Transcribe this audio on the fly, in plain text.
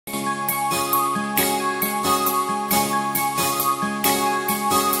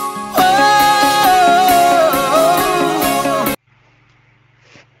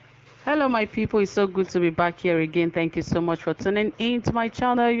Hello my people, it's so good to be back here again. Thank you so much for tuning in to my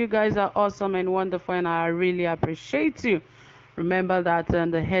channel. You guys are awesome and wonderful, and I really appreciate you. Remember that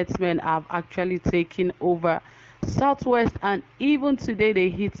the headsmen have actually taken over Southwest, and even today they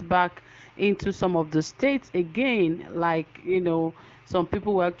hit back into some of the states again. Like, some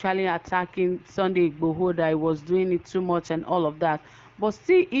people were actually attacking Sunday Igboho that he was doing it too much and all of that. But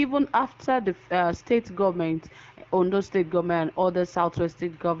still, even after the state government, Ondo state government and other Southwest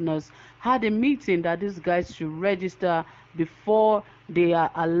state governors had a meeting that these guys should register before they are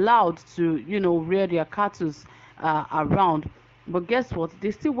allowed to, rear their cattle around. But guess what?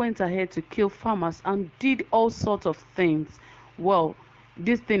 They still went ahead to kill farmers and did all sorts of things. Well,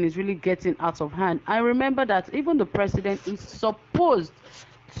 this thing is really getting out of hand. I remember that even the president is supposed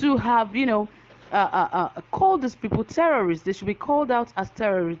to have, call these people terrorists. They should be called out as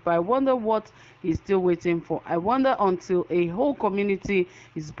terrorists. But I wonder what he's still waiting for. I wonder until a whole community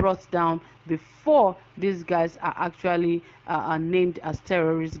is brought down before these guys are actually are named as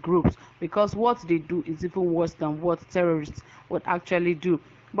terrorist groups. Because what they do is even worse than what terrorists would actually do.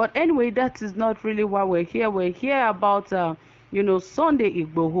 But anyway, that is not really why we're here. We're here about Sunday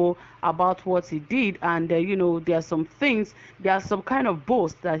Igboho, about what he did, and there are some things, there are some kind of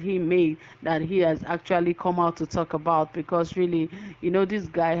boast that he made that he has actually come out to talk about, because really, this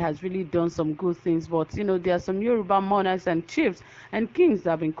guy has really done some good things. But there are some Yoruba monarchs and chiefs and kings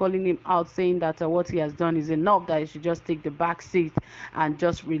that have been calling him out, saying that what he has done is enough, that he should just take the back seat and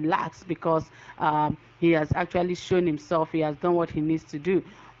just relax, because he has actually shown himself, he has done what he needs to do.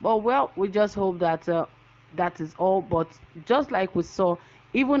 But well, we just hope that that is all. But just like we saw,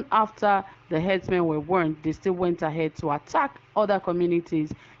 even after the headsmen were warned, they still went ahead to attack other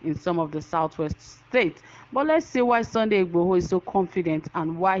communities in some of the southwest states. But let's see why Sunday Igboho is so confident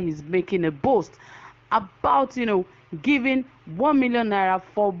and why he's making a boast about giving 1 million naira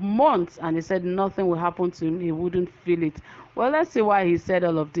for months, and he said nothing will happen to him, he wouldn't feel it. Well, let's see why he said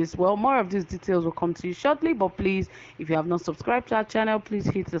all of this. Well, more of these details will come to you shortly, but please, if you have not subscribed to our channel, please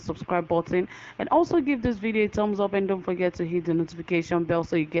hit the subscribe button and also give this video a thumbs up, and don't forget to hit the notification bell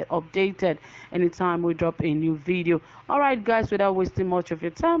so you get updated anytime we drop a new video. All right guys, without wasting much of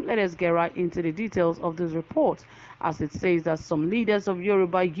your time, let us get right into the details of this report, as it says that some leaders of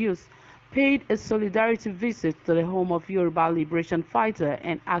Yoruba youth paid a solidarity visit to the home of Yoruba liberation fighter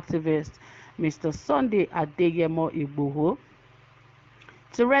and activist Mr. Sunday Adeyemo Igboho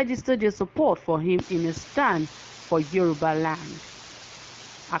to register their support for him in his stand for Yoruba land.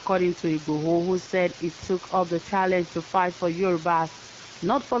 According to Igboho, who said he took up the challenge to fight for Yorubas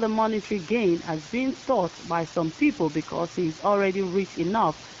not for the monetary gain as being thought by some people, because he is already rich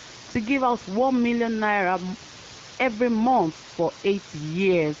enough to give out 1 million naira every month for 8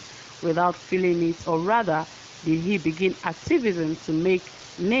 years without feeling it, or rather did he begin activism to make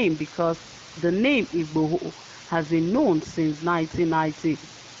name, because the name Igboho has been known since 1990.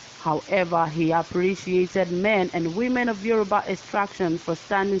 However, he appreciated men and women of Yoruba extraction for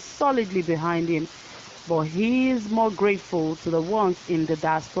standing solidly behind him, but he is more grateful to the ones in the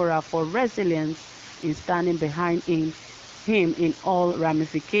diaspora for resilience in standing behind him in all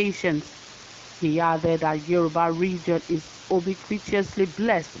ramifications. He added that Yoruba region is ubiquitously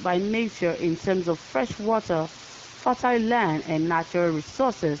blessed by nature in terms of fresh water, fertile land, and natural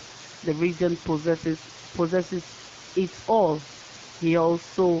resources. The region possesses it all. He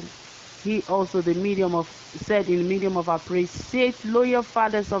also the medium of said in the medium of appreciate loyal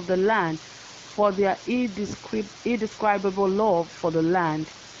fathers of the land for their indescribable love for the land,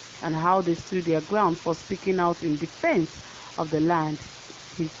 and how they stood their ground for speaking out in defense of the land.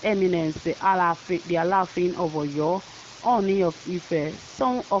 His Eminence the Aláàfin of Oyo, Oni of Ife,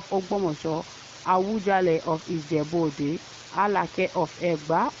 son of Ogbomoso, Awujale of Ijebu-Ode, Alake of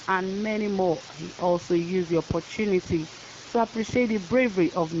Egba, and many more. He also used the opportunity to appreciate the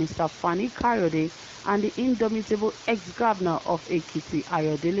bravery of Mr. Fani Kayode and the indomitable ex-governor of Ekiti,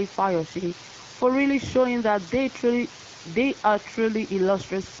 Ayodele Fayose, for really showing that they are truly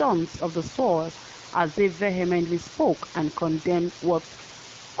illustrious sons of the soil, as they vehemently spoke and condemned what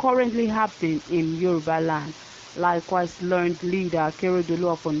currently happening in Yoruba land. Likewise, learned leader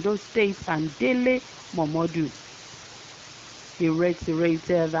Akeredolu of Ondo State and Dele Momodu. He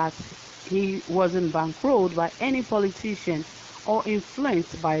reiterated that he wasn't bankrolled by any politician or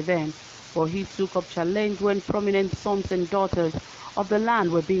influenced by them, but he took up challenge when prominent sons and daughters of the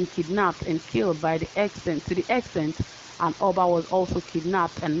land were being kidnapped and killed to the extent and Oba was also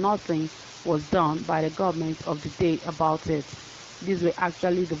kidnapped, and nothing was done by the government of the day about it. These were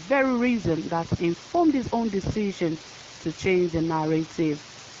actually the very reason that informed his own decision to change the narrative.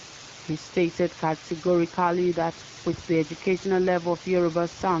 He stated categorically that with the educational level of Yoruba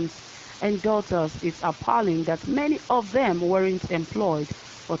sons and daughters. It's appalling that many of them weren't employed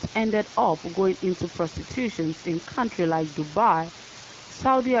but ended up going into prostitution in countries like Dubai,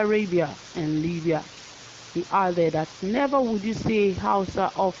 Saudi Arabia, and Libya. He added that never would you see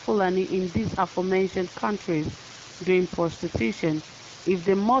Hausa or Fulani in these aforementioned countries doing prostitution. If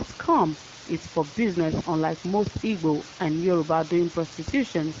they must come, it's for business, unlike most Igbo and Yoruba doing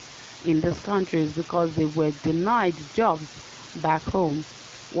prostitution in these countries because they were denied jobs back home.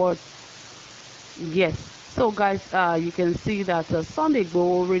 What Yes. So, guys, you can see that Sunday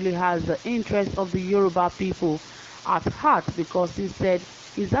Igboho really has the interest of the Yoruba people at heart because he said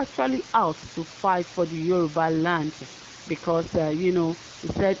he's actually out to fight for the Yoruba land because, he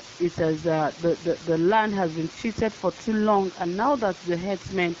said it says the land has been cheated for too long, and now that the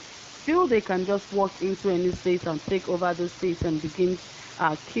headsmen feel they can just walk into any state and take over the state and begin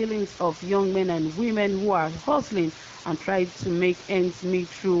killings of young men and women who are hustling and trying to make ends meet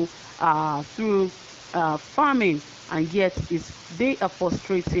through farming, and yet they are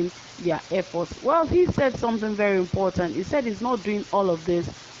frustrating their efforts. Well, he said something very important. He said he's not doing all of this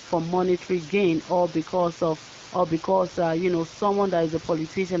for monetary gain or because someone that is a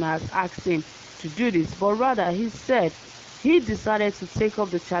politician has asked him to do this, but rather he said he decided to take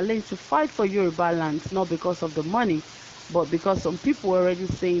up the challenge to fight for Yoruba lands, not because of the money, but because some people were already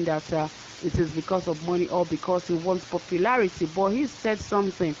saying that it is because of money or because he wants popularity. But he said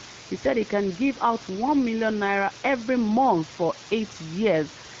something. He said he can give out 1 million naira every month for 8 years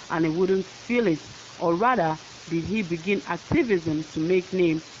and he wouldn't feel it. Or rather, did he begin activism to make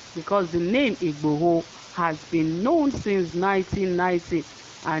name because the name Igboho has been known since 1990,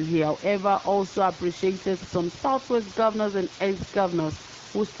 and he, however, also appreciated some Southwest governors and ex-governors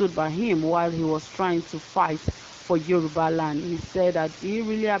who stood by him while he was trying to fight for Yoruba land. He said that he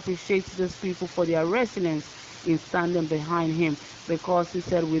really appreciates these people for their resilience in standing behind him because he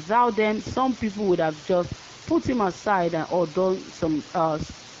said without them, some people would have just put him aside or done some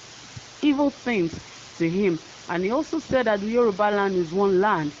evil things to him. And he also said that the Yoruba land is one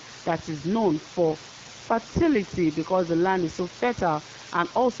land that is known for fertility because the land is so fertile. And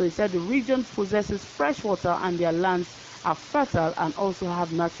also he said the region possesses fresh water and their lands are fertile and also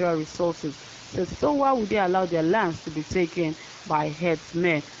have natural resources. So why would they allow their lands to be taken by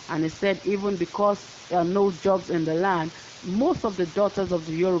headsmen? And he said even because there are no jobs in the land, most of the daughters of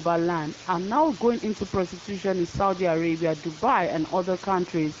the Yoruba land are now going into prostitution in Saudi Arabia, Dubai, and other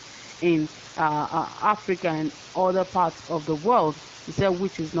countries in Africa and other parts of the world. He said,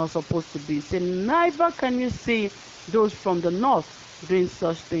 which is not supposed to be. He said, neither can you see those from the north doing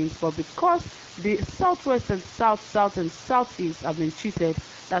such things, but because the southwest and south and southeast have been cheated,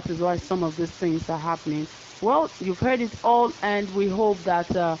 that is why some of these things are happening. Well, you've heard it all, and we hope that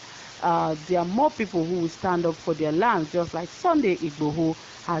there are more people who will stand up for their land, just like Sunday Igboho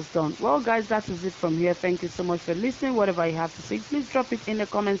has done. Well, guys, that is it from here. Thank you so much for listening. Whatever you have to say, please drop it in the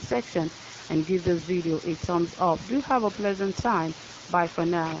comment section and give this video a thumbs up. Do have a pleasant time. Bye for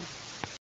now.